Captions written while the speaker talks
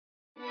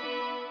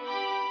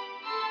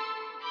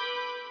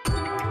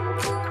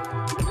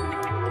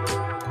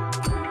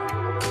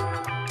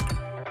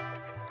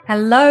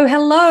Hello,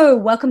 hello.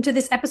 Welcome to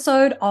this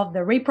episode of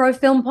the Repro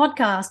Film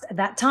Podcast,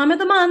 that time of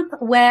the month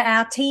where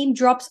our team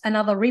drops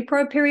another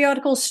Repro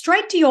periodical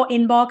straight to your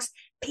inbox.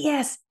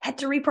 P.S. Head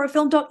to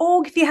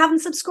reprofilm.org if you haven't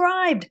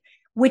subscribed,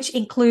 which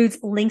includes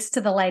links to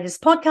the latest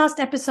podcast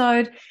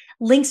episode,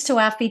 links to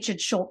our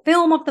featured short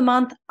film of the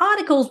month,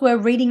 articles we're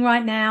reading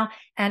right now,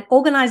 and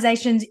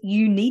organizations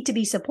you need to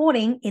be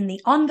supporting in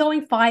the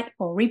ongoing fight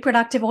for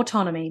reproductive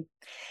autonomy.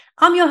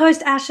 I'm your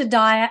host, Asha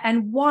Dyer,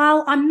 and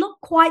while I'm not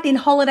quite in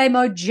holiday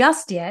mode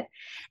just yet,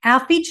 our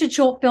featured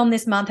short film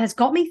this month has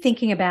got me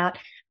thinking about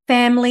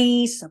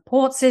family,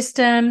 support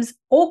systems,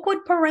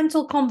 awkward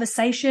parental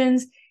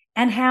conversations,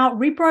 and how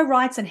repro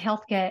rights and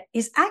healthcare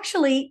is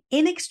actually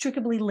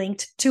inextricably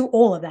linked to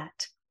all of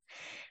that.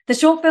 The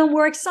short film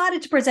we're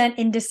excited to present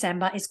in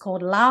December is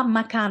called La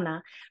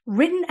MACANA,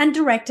 written and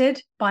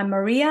directed by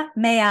Maria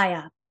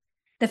Mealla.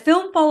 The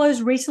film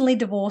follows recently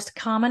divorced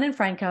Carmen and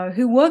Franco,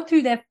 who work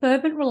through their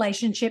fervent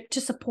relationship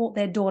to support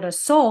their daughter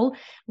Sol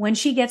when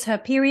she gets her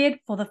period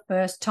for the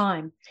first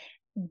time.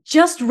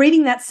 Just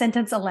reading that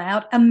sentence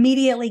aloud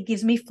immediately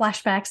gives me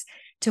flashbacks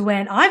to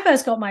when I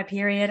first got my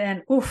period,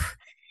 and oof,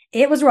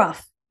 it was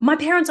rough. My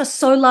parents are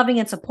so loving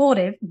and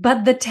supportive,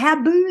 but the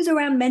taboos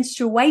around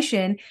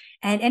menstruation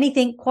and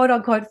anything quote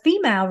unquote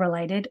female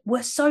related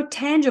were so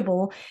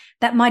tangible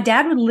that my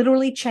dad would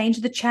literally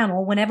change the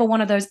channel whenever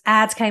one of those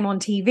ads came on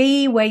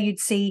TV where you'd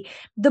see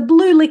the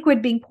blue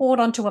liquid being poured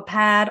onto a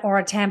pad or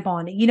a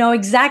tampon. You know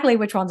exactly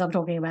which ones I'm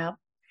talking about,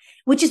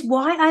 which is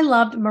why I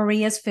loved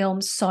Maria's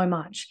film so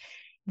much.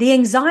 The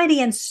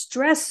anxiety and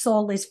stress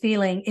Sol is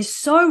feeling is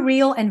so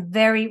real and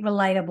very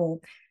relatable.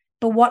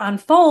 But what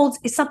unfolds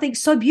is something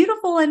so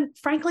beautiful and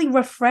frankly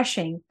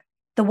refreshing.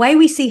 The way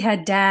we see her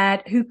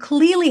dad, who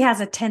clearly has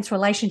a tense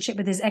relationship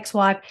with his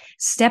ex-wife,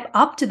 step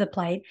up to the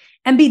plate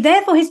and be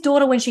there for his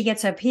daughter when she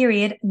gets her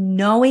period,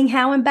 knowing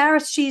how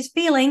embarrassed she is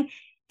feeling,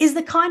 is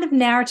the kind of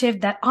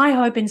narrative that I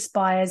hope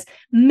inspires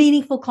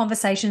meaningful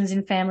conversations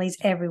in families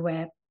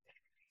everywhere.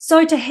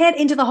 So to head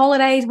into the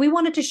holidays, we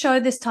wanted to show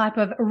this type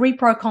of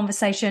repro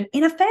conversation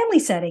in a family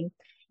setting,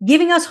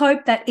 giving us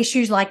hope that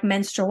issues like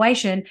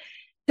menstruation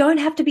don't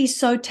have to be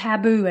so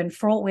taboo and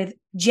fraught with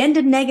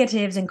gender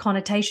negatives and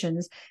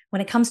connotations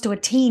when it comes to a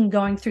teen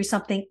going through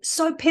something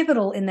so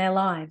pivotal in their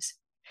lives.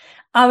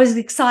 I was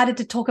excited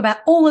to talk about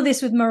all of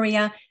this with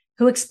Maria,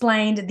 who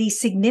explained the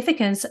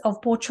significance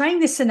of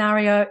portraying this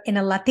scenario in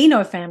a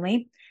Latino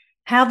family,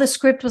 how the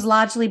script was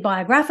largely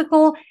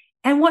biographical,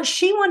 and what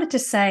she wanted to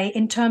say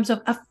in terms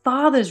of a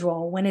father's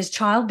role when his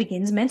child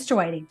begins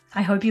menstruating.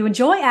 I hope you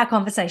enjoy our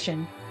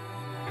conversation.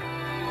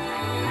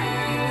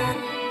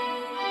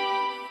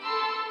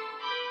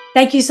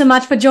 Thank you so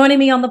much for joining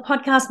me on the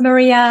podcast,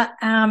 Maria.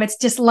 It's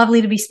just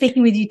lovely to be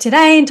speaking with you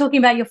today and talking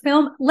about your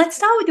film. Let's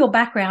start with your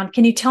background.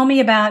 Can you tell me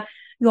about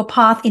your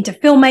path into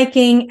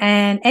filmmaking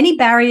and any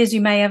barriers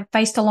you may have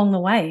faced along the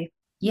way?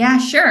 Yeah,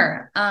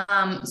 sure.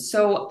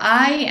 So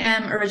I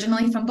am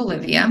originally from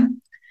Bolivia,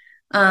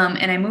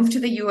 and I moved to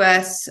the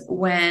US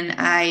when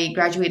I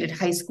graduated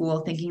high school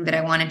thinking that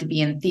I wanted to be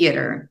in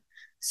theater.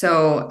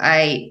 So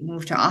I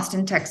moved to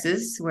Austin,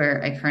 Texas, where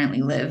I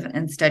currently live,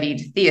 and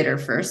studied theater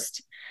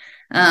first.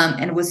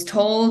 And was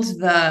told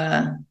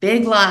the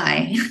big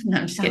lie. No,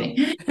 I'm just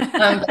kidding.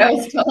 But I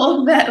was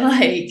told that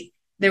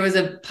there was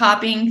a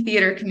popping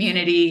theater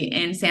community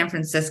in San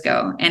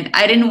Francisco, and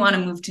I didn't want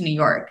to move to New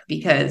York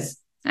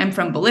because I'm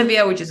from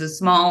Bolivia, which is a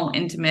small,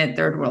 intimate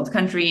third world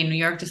country, and New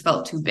York just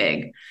felt too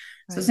big. Right.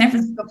 So San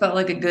Francisco felt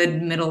like a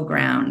good middle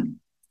ground.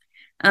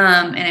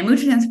 And I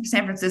moved to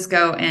San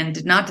Francisco and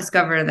did not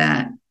discover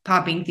that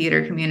popping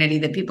theater community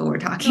that people were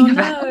talking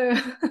about.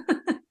 No.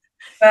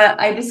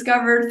 But I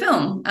discovered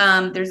film.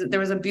 There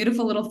was a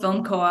beautiful little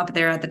film co-op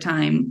there at the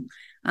time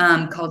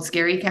called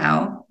Scary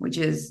Cow, which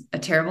is a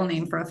terrible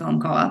name for a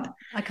film co-op.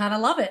 I kind of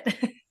love it.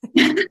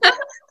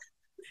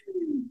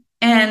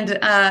 And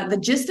the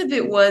gist of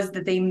it was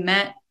that they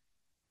met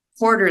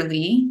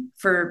quarterly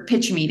for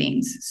pitch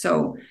meetings.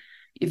 So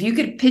if you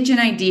could pitch an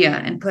idea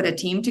and put a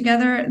team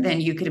together, then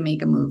you could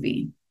make a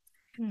movie.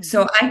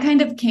 So I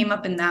kind of came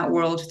up in that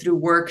world through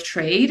work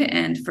trade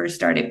and first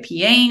started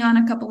PAing on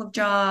a couple of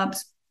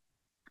jobs.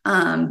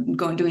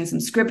 Doing some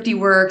scripty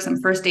work, some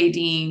first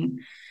ADing.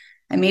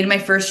 I made my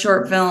first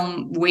short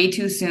film way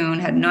too soon,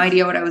 had no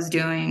idea what I was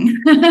doing.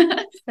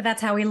 But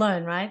that's how we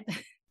learn, right?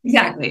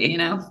 Exactly.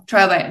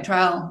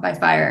 Trial by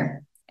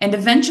fire. And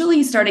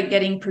eventually started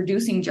getting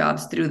producing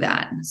jobs through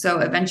that. So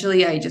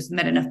eventually I just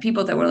met enough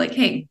people that were like,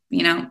 hey,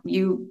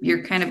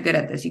 you're kind of good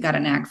at this. You got a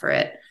knack for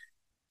it.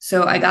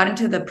 So I got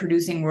into the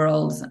producing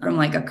world from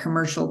like a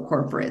commercial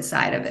corporate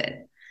side of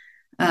it.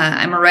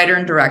 I'm a writer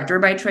and director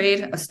by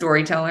trade, a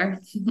storyteller,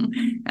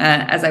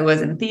 as I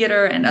was in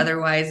theater and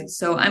otherwise.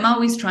 So I'm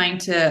always trying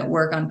to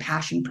work on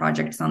passion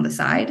projects on the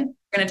side.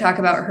 We're going to talk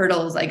about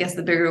hurdles. I guess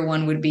the bigger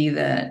one would be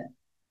that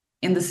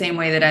in the same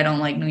way that I don't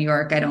like New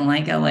York, I don't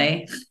like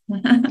LA.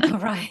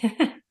 Right.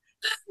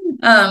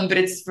 But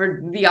it's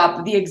for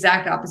the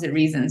exact opposite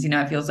reasons.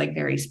 It feels like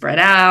very spread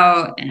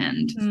out.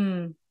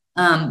 And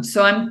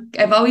so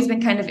I've always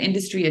been kind of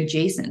industry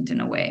adjacent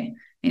in a way.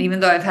 And even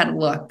though I've had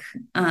luck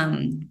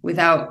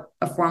without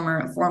a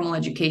formal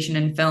education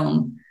in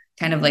film,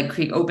 kind of like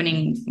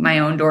opening my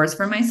own doors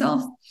for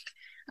myself,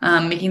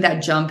 making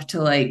that jump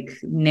to like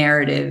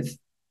narrative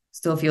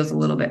still feels a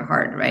little bit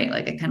hard, right?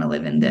 Like I kind of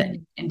live in the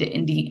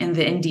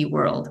indie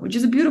world, which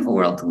is a beautiful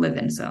world to live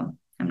in. So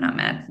I'm not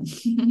mad.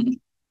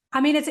 I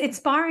mean, it's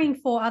inspiring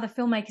for other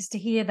filmmakers to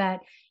hear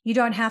that you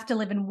don't have to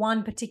live in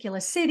one particular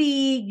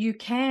city. You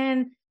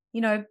can,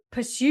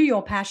 pursue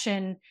your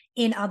passion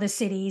in other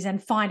cities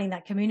and finding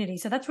that community.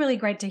 So that's really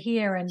great to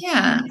hear. And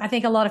Yeah. I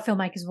think a lot of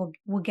filmmakers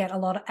will get a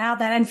lot out of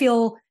that and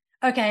feel,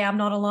 okay, I'm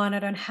not alone. I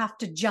don't have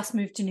to just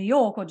move to New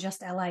York or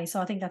just LA. So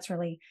I think that's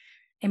really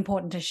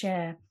important to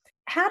share.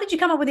 How did you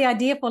come up with the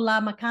idea for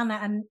La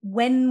Macana, and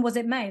when was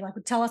it made? Like,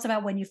 tell us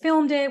about when you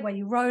filmed it, where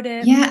you wrote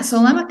it. Yeah,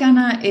 so La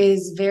Macana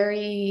is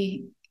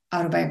very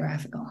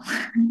autobiographical.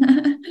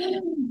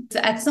 So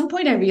at some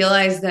point, I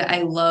realized that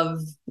I love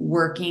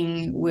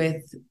working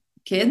with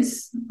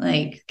kids,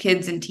 like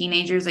kids and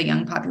teenagers, a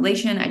young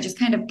population. I just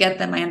kind of get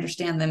them. I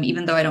understand them,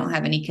 even though I don't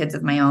have any kids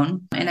of my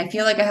own. And I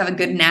feel like I have a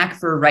good knack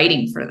for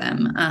writing for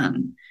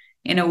them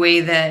in a way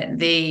that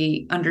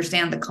they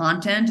understand the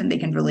content and they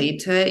can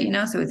relate to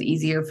it, so it's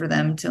easier for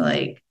them to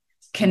like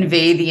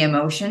convey the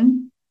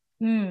emotion.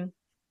 And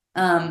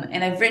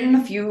I've written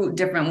a few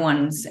different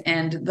ones,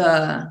 and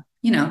the,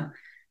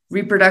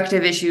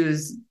 reproductive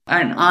issues are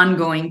an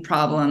ongoing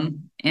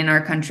problem in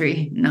our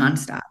country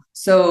nonstop.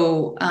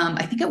 So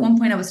I think at one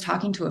point I was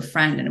talking to a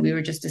friend and we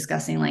were just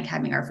discussing like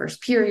having our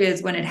first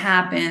periods, when it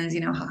happens,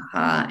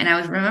 haha. And I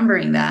was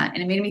remembering that,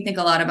 and it made me think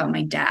a lot about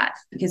my dad,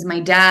 because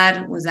my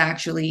dad was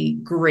actually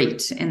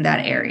great in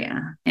that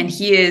area. And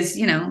he is,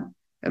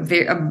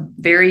 a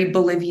very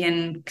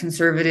Bolivian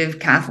conservative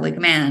Catholic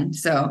man.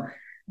 So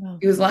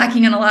he was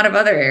lacking in a lot of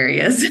other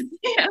areas.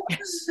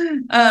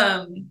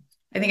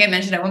 I think I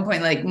mentioned at one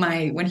point, like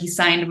when he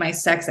signed my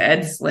sex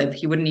ed slip,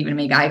 he wouldn't even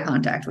make eye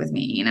contact with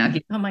me.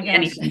 Oh my gosh.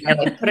 Anything. I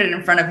like put it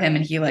in front of him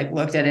and he like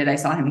looked at it. I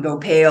saw him go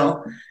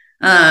pale.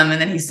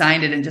 And then he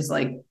signed it and just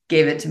like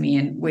gave it to me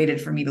and waited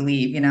for me to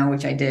leave,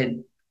 which I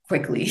did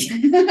quickly.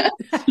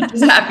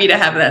 Just happy to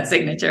have that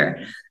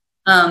signature.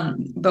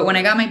 But when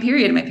I got my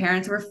period, my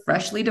parents were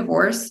freshly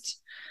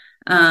divorced.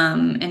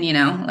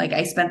 And like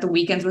I spent the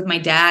weekends with my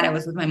dad. I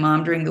was with my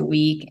mom during the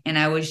week, and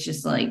I was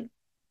just like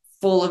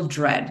full of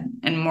dread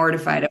and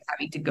mortified of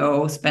having to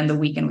go spend the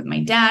weekend with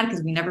my dad,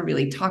 because we never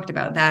really talked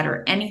about that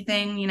or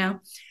anything,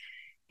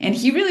 and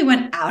he really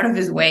went out of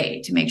his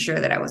way to make sure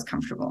that I was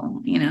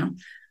comfortable,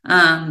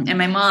 and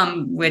my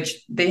mom,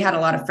 which they had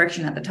a lot of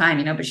friction at the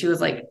time, but she was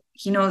like,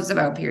 he knows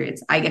about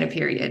periods. I get a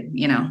period,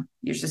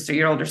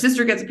 your older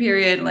sister gets a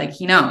period, like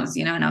he knows,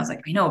 and I was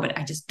like, I know, but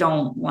I just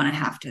don't want to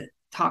have to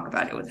talk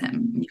about it with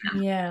him.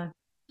 Yeah.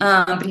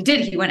 But he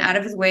did. He went out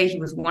of his way. He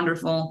was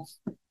wonderful.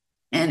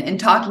 And in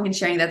talking and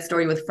sharing that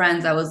story with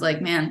friends, I was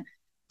like, man,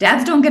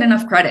 dads don't get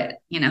enough credit.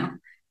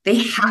 They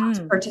have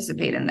to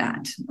participate in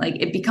that. Like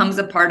it becomes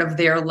a part of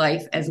their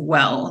life as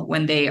well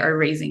when they are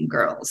raising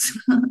girls.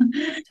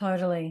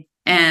 Totally.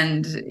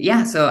 And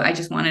yeah, so I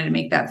just wanted to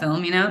make that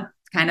film,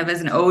 kind of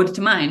as an ode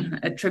to mine,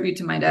 a tribute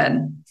to my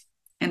dad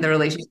and the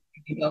relationship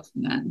we built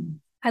from that.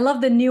 I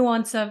love the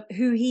nuance of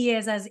who he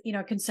is as,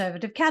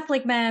 conservative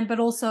Catholic man, but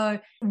also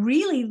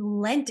really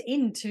lent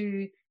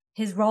into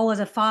his role as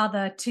a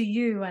father to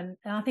you. And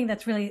I think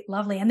that's really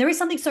lovely. And there is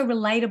something so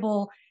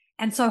relatable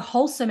and so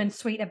wholesome and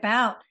sweet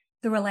about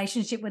the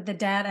relationship with the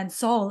dad and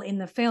Sol in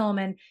the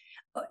film.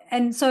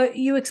 And so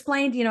you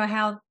explained,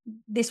 how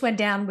this went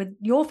down with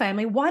your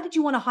family. Why did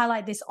you want to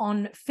highlight this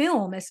on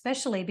film,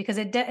 especially? Because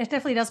it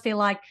definitely does feel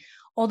like,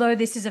 although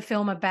this is a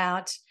film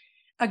about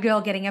a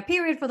girl getting a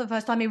period for the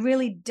first time, it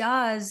really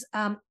does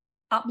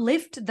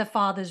uplift the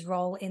father's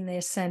role in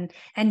this and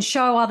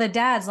show other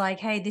dads like,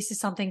 hey, this is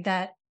something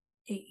that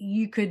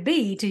you could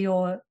be to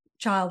your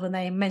child when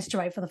they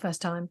menstruate for the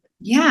first time.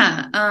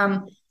 Yeah.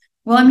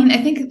 Well, I mean,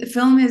 I think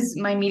film is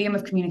my medium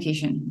of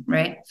communication,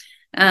 right?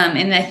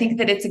 And I think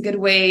that it's a good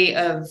way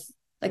of,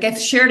 like,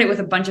 I've shared it with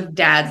a bunch of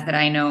dads that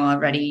I know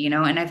already, and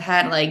I've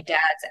had like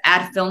dads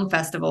at film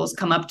festivals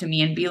come up to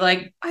me and be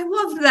like, I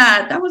loved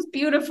that. That was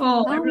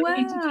beautiful. I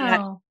really need to do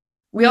that.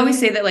 We always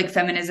say that like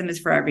feminism is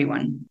for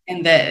everyone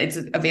and that it's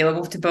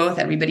available to both.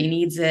 Everybody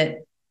needs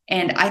it.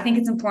 And I think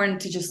it's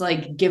important to just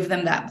like give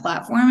them that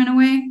platform in a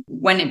way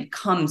when it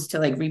comes to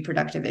like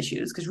reproductive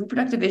issues, because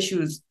reproductive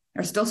issues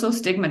are still so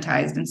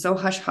stigmatized and so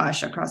hush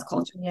hush across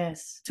culture.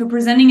 Yes. So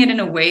presenting it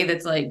in a way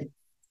that's like,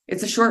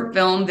 it's a short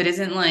film that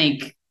isn't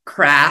like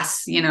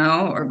crass,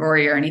 or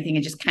gory or anything.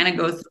 It just kind of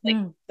goes through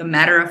like the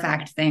matter of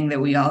fact thing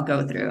that we all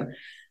go through.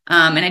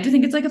 And I do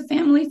think it's like a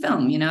family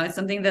film, it's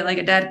something that like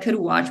a dad could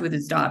watch with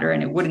his daughter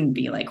and it wouldn't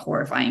be like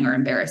horrifying or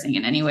embarrassing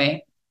in any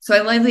way. So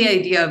I love the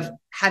idea of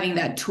having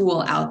that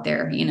tool out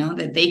there,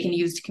 that they can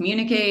use to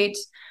communicate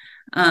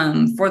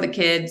for the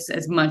kids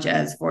as much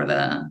as for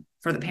the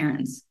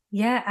parents.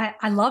 Yeah,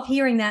 I love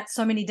hearing that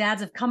so many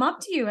dads have come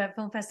up to you at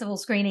film festival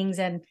screenings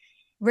and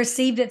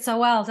received it so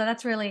well. So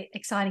that's really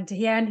exciting to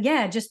hear. And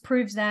yeah, it just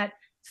proves that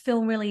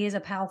film really is a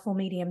powerful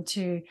medium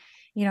to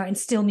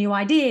instill new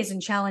ideas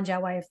and challenge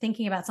our way of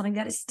thinking about something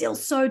that is still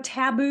so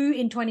taboo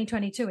in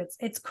 2022.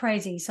 It's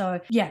crazy. So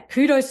yeah,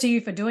 kudos to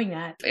you for doing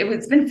that.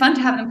 It's been fun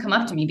to have them come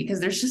up to me, because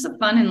there's just a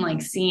fun in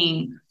like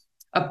seeing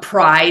a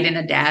pride in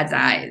a dad's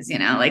eyes,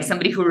 like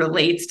somebody who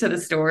relates to the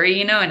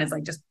story, and is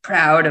like just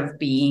proud of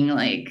being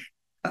like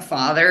a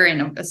father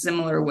in a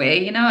similar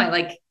way. I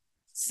like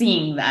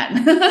seeing that,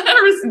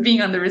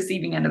 being on the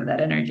receiving end of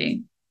that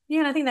energy. Yeah,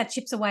 and I think that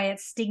chips away at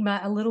stigma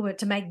a little bit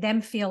to make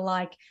them feel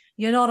like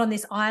you're not on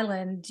this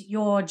island.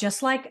 You're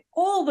just like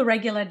all the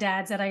regular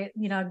dads that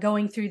are,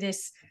 going through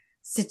this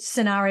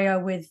scenario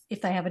with,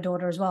 if they have a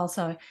daughter as well.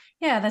 So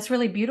yeah, that's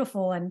really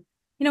beautiful. And,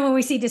 when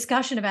we see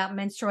discussion about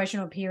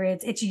menstruational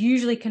periods, it's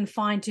usually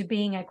confined to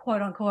being a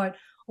quote unquote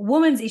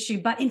woman's issue.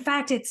 But in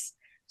fact, it's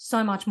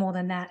so much more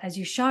than that. As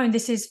you've shown,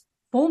 this is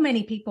for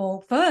many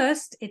people,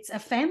 first, it's a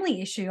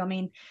family issue. I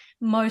mean,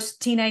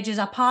 most teenagers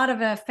are part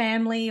of a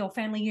family or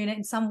family unit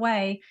in some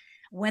way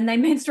when they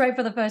menstruate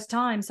for the first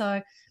time.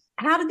 So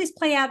how did this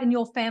play out in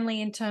your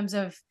family in terms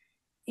of,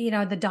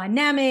 the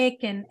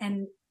dynamic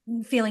and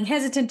feeling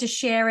hesitant to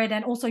share it,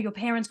 and also your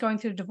parents going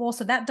through a divorce?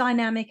 So that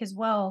dynamic as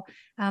well.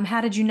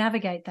 How did you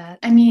navigate that?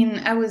 I mean,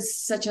 I was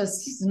such a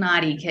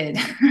snotty kid.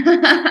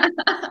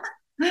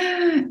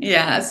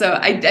 Yeah. So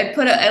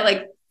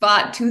I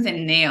fought tooth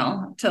and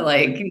nail to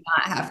like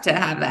not have to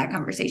have that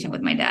conversation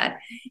with my dad.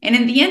 And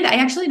in the end, I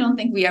actually don't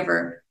think we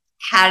ever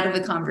had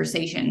the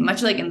conversation,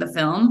 much like in the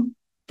film.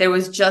 There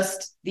was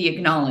just the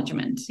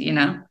acknowledgement,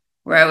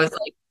 where I was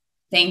like,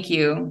 thank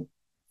you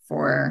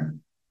for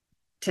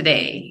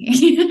today.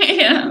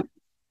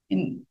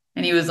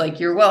 And he was like,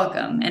 you're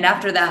welcome. And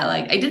after that,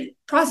 like I did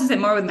process it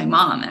more with my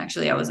mom.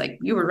 Actually, I was like,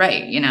 you were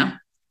right.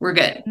 We're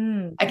good.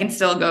 I can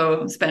still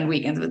go spend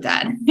weekends with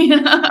dad.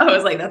 I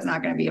was like, that's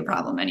not going to be a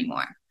problem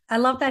anymore. I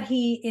love that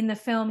in the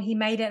film, he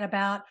made it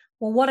about,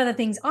 well, what are the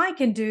things I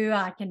can do?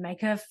 I can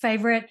make her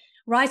favorite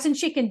rice and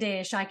chicken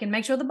dish. I can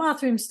make sure the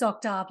bathroom's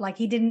stocked up. Like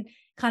he didn't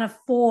kind of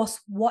force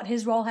what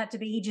his role had to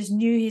be. He just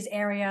knew his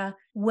area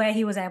where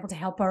he was able to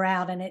help her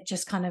out, and it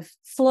just kind of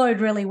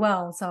flowed really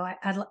well. So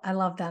I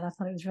love that. I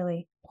thought it was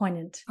really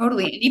poignant.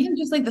 Totally. And even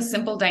just like the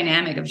simple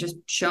dynamic of just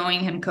showing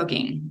him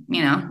cooking,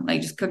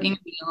 like just cooking a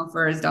meal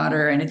for his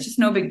daughter, and it's just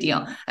no big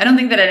deal. I don't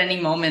think that at any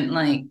moment,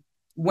 like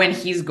when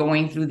he's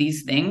going through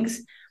these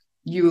things,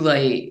 you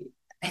like,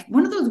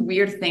 one of those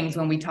weird things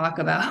when we talk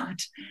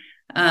about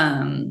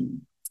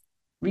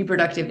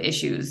reproductive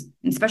issues,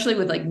 especially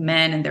with like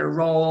men and their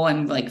role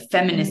and like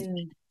feminist,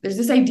 there's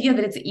this idea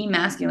that it's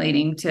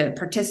emasculating to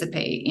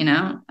participate, so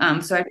I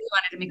really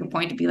wanted to make a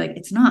point to be like,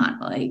 it's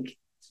not like,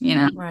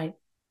 right.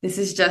 This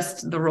is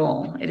just the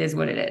role. It is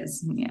what it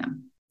is. Yeah.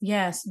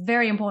 Yes.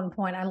 Very important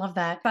point. I love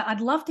that. But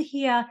I'd love to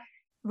hear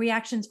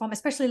reactions from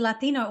especially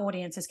Latino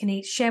audiences. Can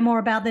you share more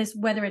about this,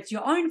 whether it's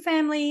your own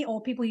family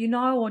or people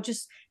or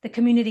just the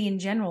community in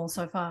general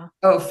so far?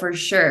 Oh, for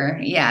sure.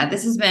 Yeah,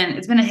 it's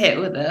been a hit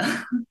with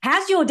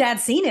Has your dad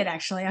seen it,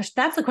 actually?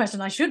 That's the question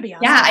I should be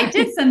asking. Yeah, I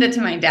did send it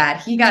to my dad.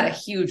 He got a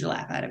huge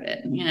laugh out of it.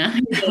 He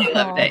really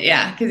loved it.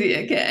 Yeah, because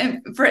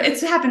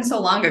it's happened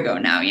so long ago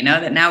now,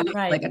 that now we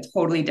have like a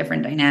totally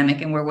different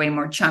dynamic and we're way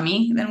more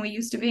chummy than we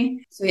used to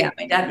be. So yeah,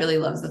 my dad really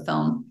loves the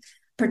film,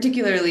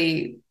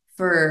 particularly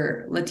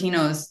for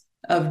Latinos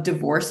of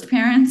divorced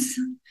parents.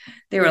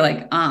 They were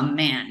like, oh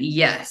man,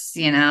 yes,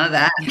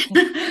 that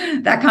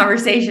that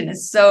conversation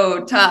is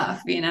so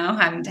tough,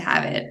 having to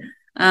have it.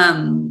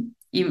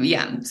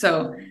 Yeah.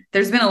 So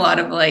there's been a lot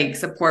of like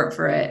support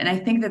for it. And I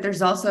think that there's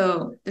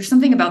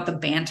something about the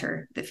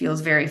banter that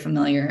feels very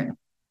familiar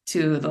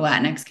to the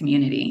Latinx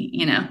community,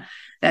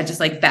 that just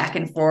like back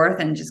and forth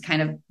and just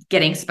kind of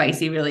getting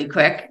spicy really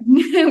quick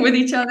with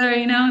each other,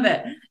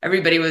 that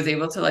everybody was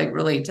able to like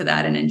relate to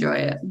that and enjoy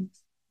it.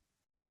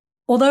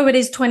 Although it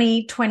is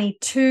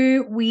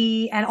 2022,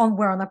 we're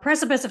on the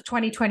precipice of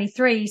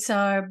 2023.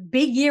 So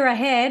big year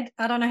ahead.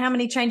 I don't know how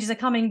many changes are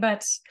coming,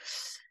 but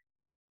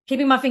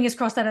keeping my fingers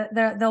crossed that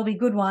there'll be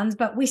good ones.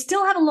 But we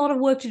still have a lot of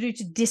work to do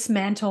to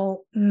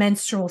dismantle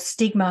menstrual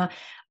stigma.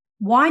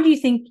 Why do you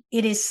think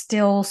it is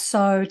still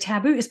so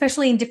taboo,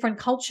 especially in different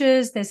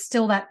cultures? There's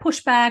still that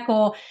pushback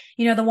or,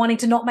 the wanting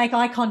to not make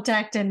eye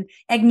contact and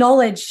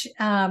acknowledge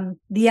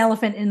the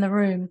elephant in the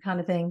room kind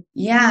of thing.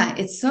 Yeah,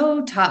 it's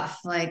so tough.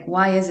 Like,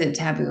 why is it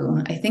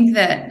taboo? I think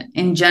that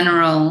in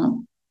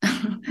general,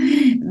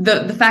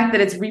 the fact that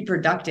it's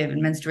reproductive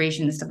and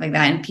menstruation and stuff like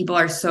that, and people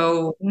are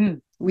so,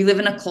 we live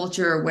in a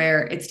culture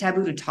where it's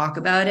taboo to talk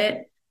about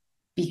it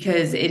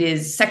because it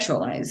is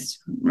sexualized,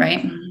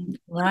 right?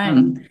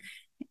 Right.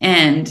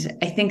 And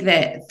I think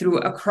that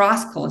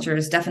across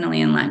cultures,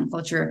 definitely in Latin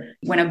culture,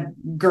 when a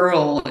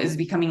girl is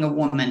becoming a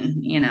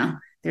woman,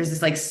 there's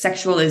this like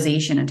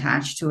sexualization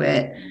attached to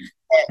it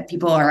that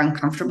people are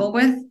uncomfortable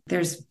with.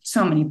 There's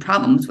so many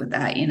problems with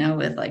that,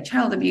 with like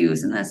child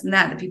abuse and this and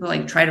that people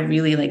like try to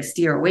really like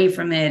steer away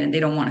from it and they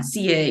don't want to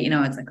see it.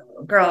 It's like a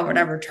little girl or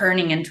whatever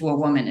turning into a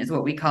woman is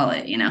what we call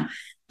it,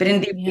 but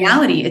in the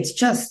reality, it's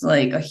just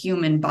like a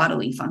human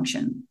bodily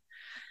function.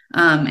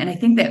 And I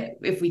think that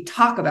if we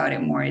talk about it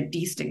more, it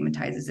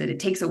destigmatizes it. It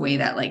takes away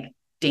that like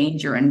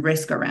danger and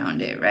risk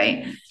around it,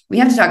 right? We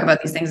have to talk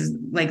about these things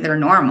like they're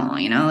normal,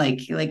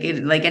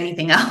 like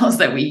anything else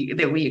that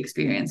we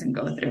experience and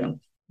go through.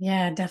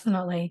 Yeah,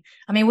 definitely.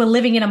 I mean, we're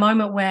living in a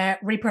moment where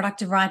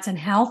reproductive rights and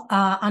health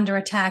are under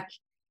attack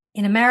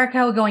in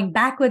America. We're going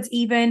backwards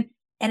even.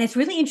 And it's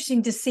really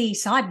interesting to see,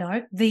 side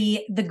note,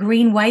 the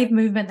green wave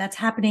movement that's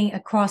happening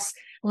across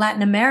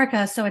Latin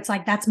America. So it's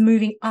like that's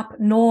moving up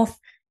north.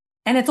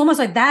 And it's almost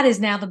like that is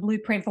now the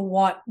blueprint for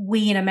what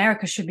we in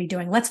America should be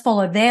doing. Let's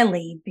follow their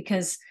lead,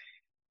 because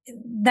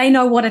they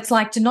know what it's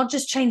like to not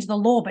just change the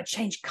law, but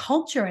change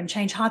culture and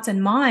change hearts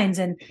and minds,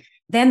 and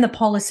then the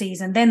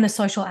policies, and then the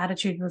social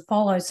attitude will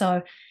follow.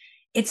 So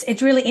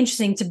it's really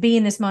interesting to be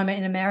in this moment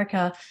in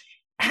America.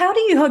 How do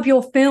you hope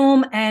your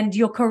film and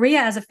your career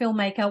as a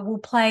filmmaker will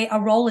play a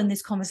role in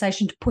this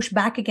conversation to push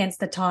back against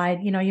the tide?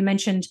 You know, you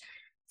mentioned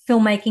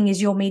filmmaking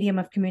is your medium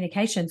of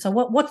communication. So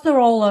what's the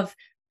role of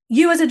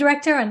you as a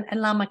director and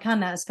La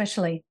Macana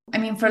especially? I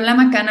mean, for La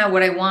Macana,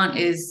 what I want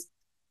is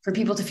for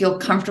people to feel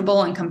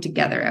comfortable and come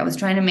together. I was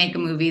trying to make a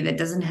movie that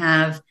doesn't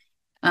have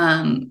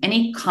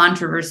any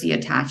controversy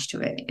attached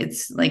to it.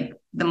 It's like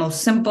the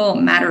most simple,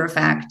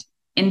 matter-of-fact,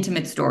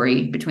 intimate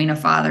story between a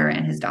father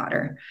and his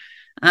daughter,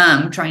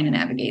 trying to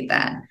navigate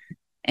that.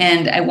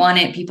 And I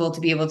wanted people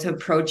to be able to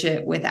approach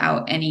it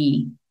without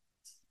any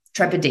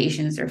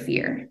trepidations or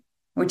fear,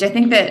 which I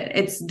think that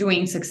it's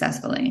doing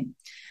successfully.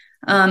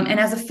 And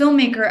as a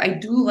filmmaker, I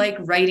do like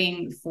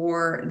writing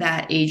for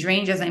that age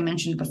range, as I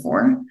mentioned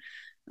before.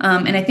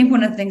 And I think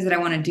one of the things that I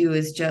want to do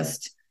is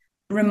just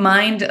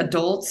remind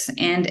adults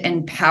and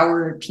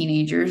empower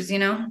teenagers,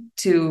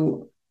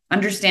 to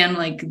understand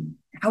like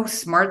how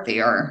smart they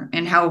are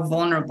and how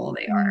vulnerable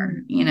they are,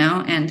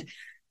 and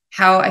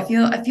how I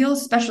feel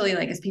especially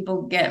like as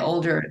people get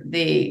older,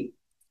 they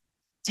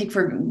take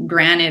for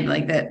granted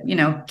like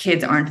that,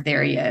 kids aren't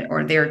there yet,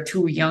 or they're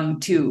too young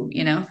too,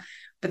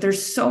 but they're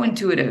so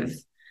intuitive.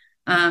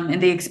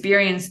 And they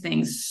experience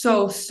things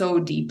so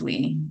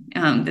deeply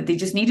that they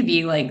just need to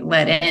be like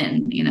let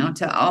in,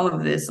 to all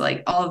of this,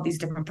 like all of these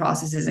different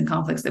processes and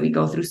conflicts that we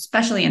go through,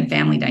 especially in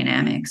family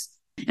dynamics.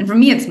 And for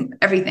me, it's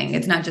everything.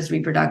 It's not just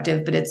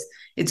reproductive, but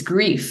it's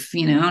grief,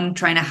 and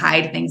trying to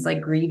hide things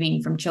like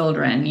grieving from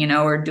children,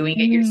 or doing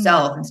it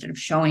yourself instead of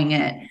showing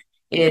it.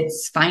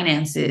 It's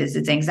finances,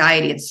 it's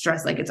anxiety, it's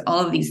stress, like it's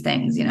all of these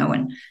things,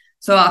 and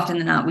so often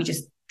than not, we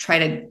just try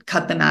to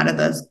cut them out of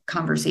those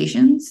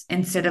conversations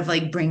instead of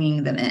like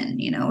bringing them in,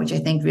 which I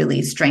think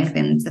really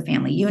strengthens the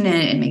family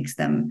unit. It makes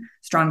them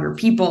stronger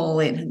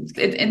people.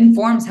 It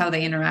informs how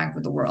they interact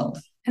with the world.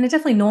 And it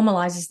definitely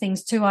normalizes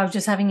things too. I was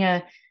just having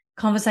a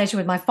conversation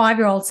with my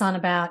 5-year-old son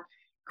about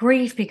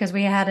grief, because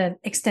we had an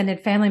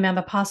extended family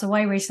member pass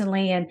away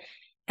recently,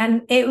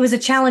 and it was a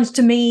challenge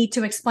to me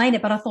to explain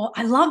it. But I thought,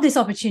 I love this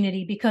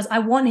opportunity because I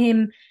want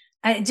him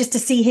just to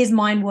see his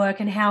mind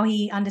work and how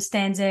he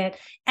understands it.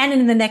 And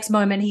in the next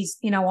moment, he's,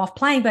 off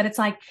playing. But it's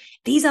like,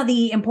 these are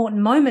the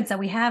important moments that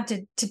we have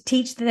to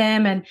teach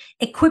them and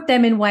equip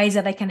them in ways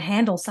that they can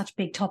handle such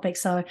big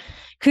topics. So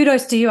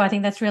kudos to you. I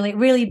think that's really,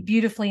 really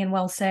beautifully and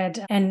well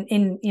said. And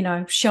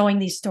in, showing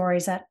these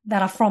stories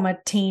that are from a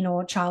teen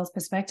or child's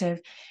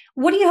perspective.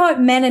 What do you hope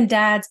men and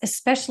dads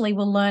especially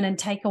will learn and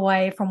take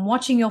away from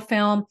watching your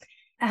film?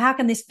 How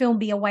can this film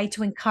be a way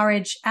to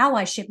encourage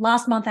allyship?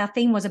 Last month, our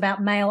theme was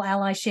about male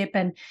allyship,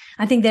 and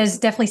I think there's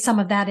definitely some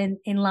of that in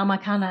La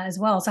Macana as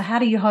well. So how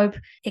do you hope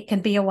it can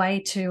be a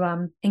way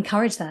to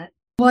encourage that?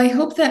 Well, I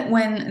hope that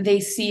when they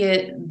see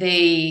it,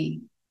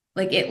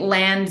 it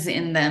lands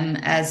in them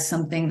as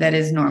something that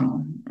is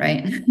normal,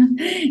 right?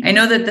 I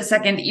know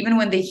that even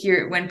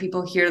when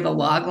people hear the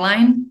log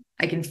line,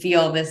 I can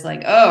feel this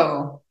like,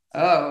 oh,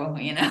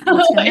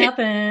 what's gonna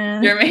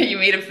happen? You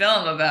made a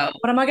film about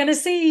what am I gonna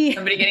see?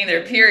 Somebody getting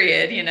their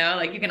period,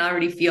 like you can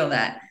already feel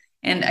that.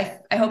 And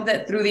I hope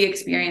that through the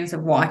experience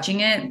of watching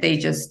it,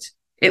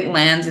 it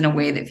lands in a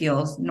way that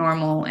feels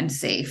normal and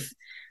safe,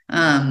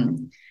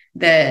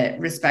 that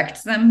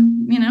respects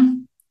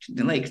them,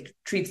 like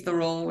treats the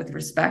role with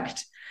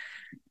respect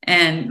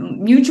and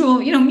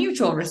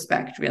mutual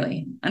respect,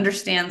 really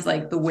understands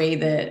like the way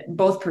that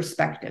both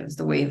perspectives,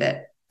 the way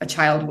that a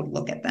child would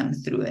look at them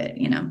through it,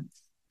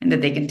 and that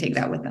they can take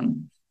that with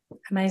them.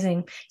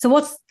 Amazing. So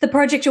what's the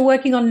project you're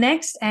working on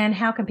next, and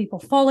how can people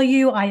follow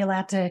you? Are you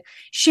allowed to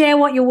share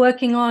what you're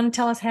working on?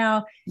 Tell us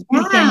how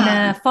you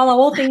can follow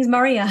all things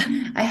Maria.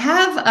 I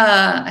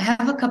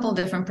have a couple of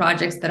different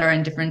projects that are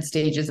in different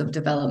stages of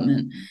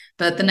development,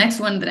 but the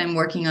next one that I'm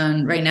working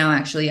on right now,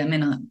 actually, I'm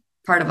in a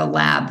part of a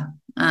lab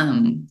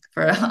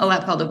for a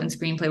lab called Open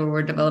Screenplay, where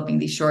we're developing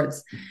these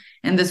shorts.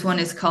 And this one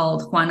is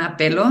called Juana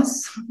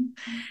Pelos.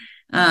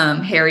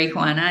 Hairy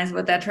Juana is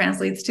what that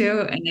translates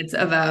to. And it's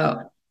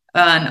about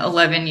an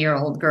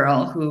 11-year-old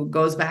girl who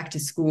goes back to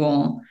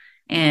school,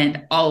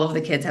 and all of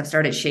the kids have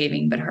started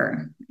shaving but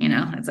her.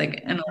 It's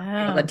like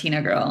a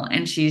Latina girl,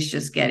 and she's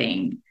just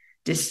getting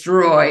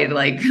destroyed,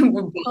 like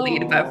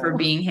bullied about for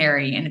being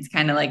hairy. And it's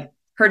kind of like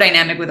her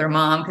dynamic with her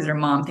mom, because her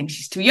mom thinks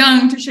she's too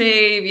young to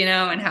shave,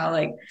 and how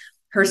like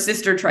her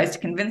sister tries to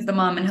convince the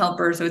mom and help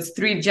her. So it's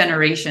 3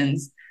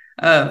 generations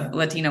of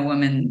Latina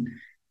women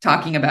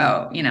talking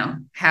about,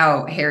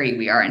 how hairy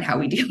we are and how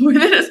we deal with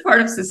it as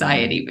part of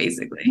society,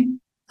 basically.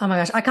 Oh my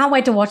gosh, I can't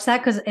wait to watch that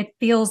because it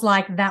feels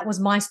like that was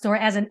my story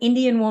as an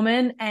Indian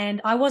woman,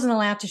 and I wasn't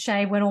allowed to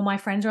shave when all my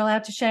friends were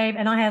allowed to shave,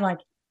 and I had like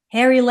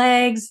hairy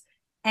legs,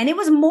 and it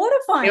was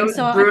mortifying. It was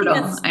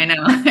brutal. I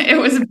know. It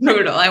was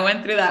brutal. I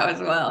went through that as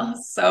well.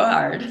 So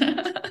hard.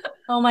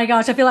 Oh my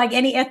gosh, I feel like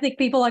any ethnic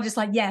people are just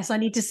like, yes, I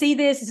need to see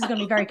this. This is going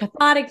to be very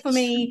cathartic for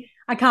me.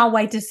 I can't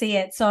wait to see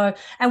it. So,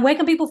 and where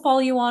can people follow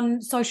you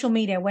on social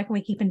media? Where can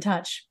we keep in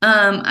touch?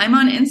 I'm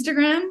on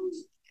Instagram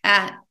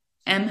at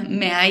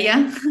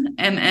Mealla,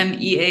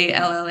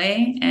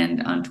 MMEALLA,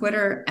 and on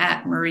Twitter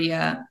at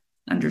Maria_Mealla,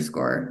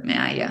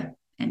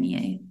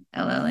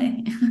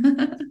 MEALLA.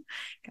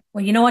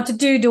 Well, you know what to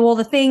do. Do all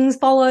the things,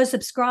 follow,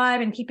 subscribe,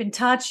 and keep in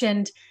touch.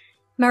 And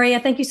Maria,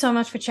 thank you so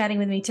much for chatting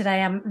with me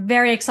today. I'm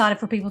very excited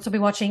for people to be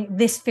watching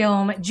this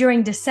film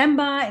during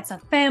December. It's a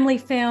family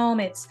film.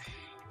 It's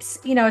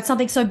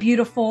something so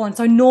beautiful and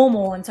so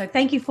normal. And so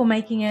thank you for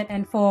making it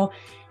and for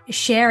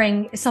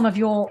sharing some of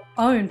your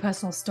own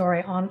personal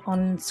story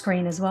on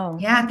screen as well.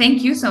 Yeah,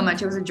 thank you so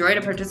much. It was a joy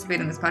to participate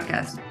in this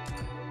podcast.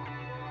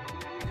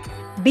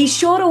 Be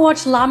sure to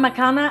watch La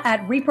Macana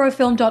at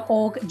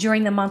reprofilm.org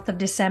during the month of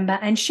December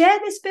and share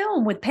this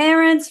film with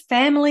parents,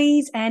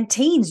 families, and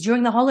teens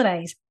during the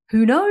holidays.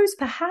 Who knows,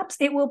 perhaps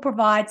it will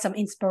provide some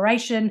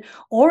inspiration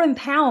or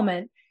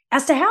empowerment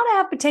as to how to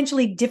have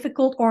potentially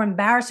difficult or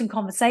embarrassing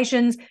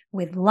conversations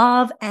with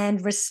love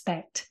and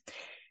respect.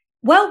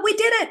 Well, we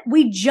did it.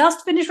 We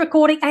just finished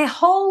recording a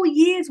whole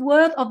year's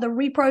worth of the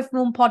Repro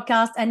Film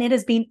podcast, and it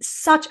has been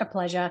such a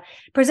pleasure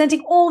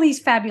presenting all these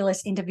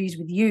fabulous interviews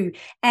with you.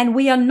 And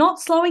we are not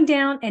slowing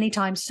down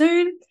anytime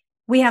soon.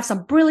 We have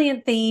some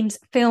brilliant themes,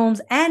 films,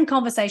 and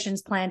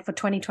conversations planned for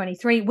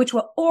 2023, which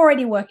we're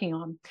already working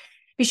on.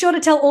 Be sure to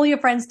tell all your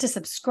friends to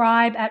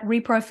subscribe at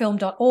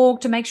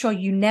reprofilm.org to make sure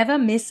you never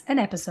miss an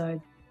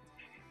episode.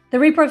 The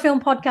Repro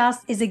Film podcast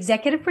is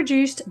executive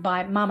produced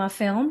by Mama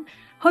Film,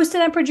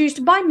 hosted and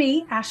produced by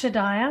me, Asha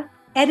Dyer,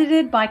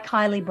 edited by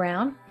Kylie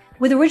Brown,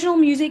 with original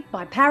music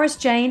by Paris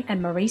Jane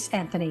and Maurice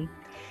Anthony.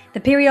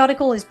 The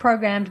periodical is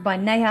programmed by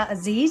Neha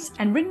Aziz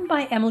and written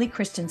by Emily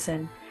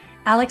Christensen.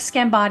 Alex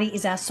Scambardi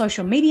is our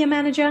social media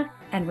manager,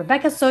 and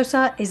Rebecca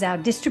Sosa is our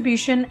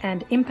distribution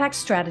and impact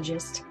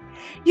strategist.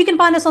 You can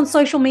find us on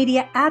social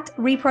media at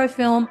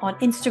ReproFilm on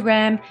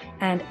Instagram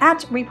and at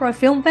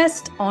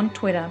ReproFilmFest on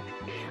Twitter.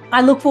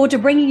 I look forward to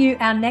bringing you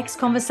our next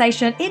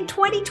conversation in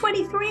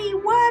 2023.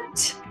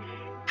 What?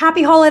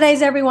 Happy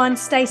holidays, everyone.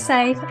 Stay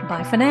safe.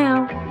 Bye for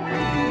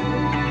now.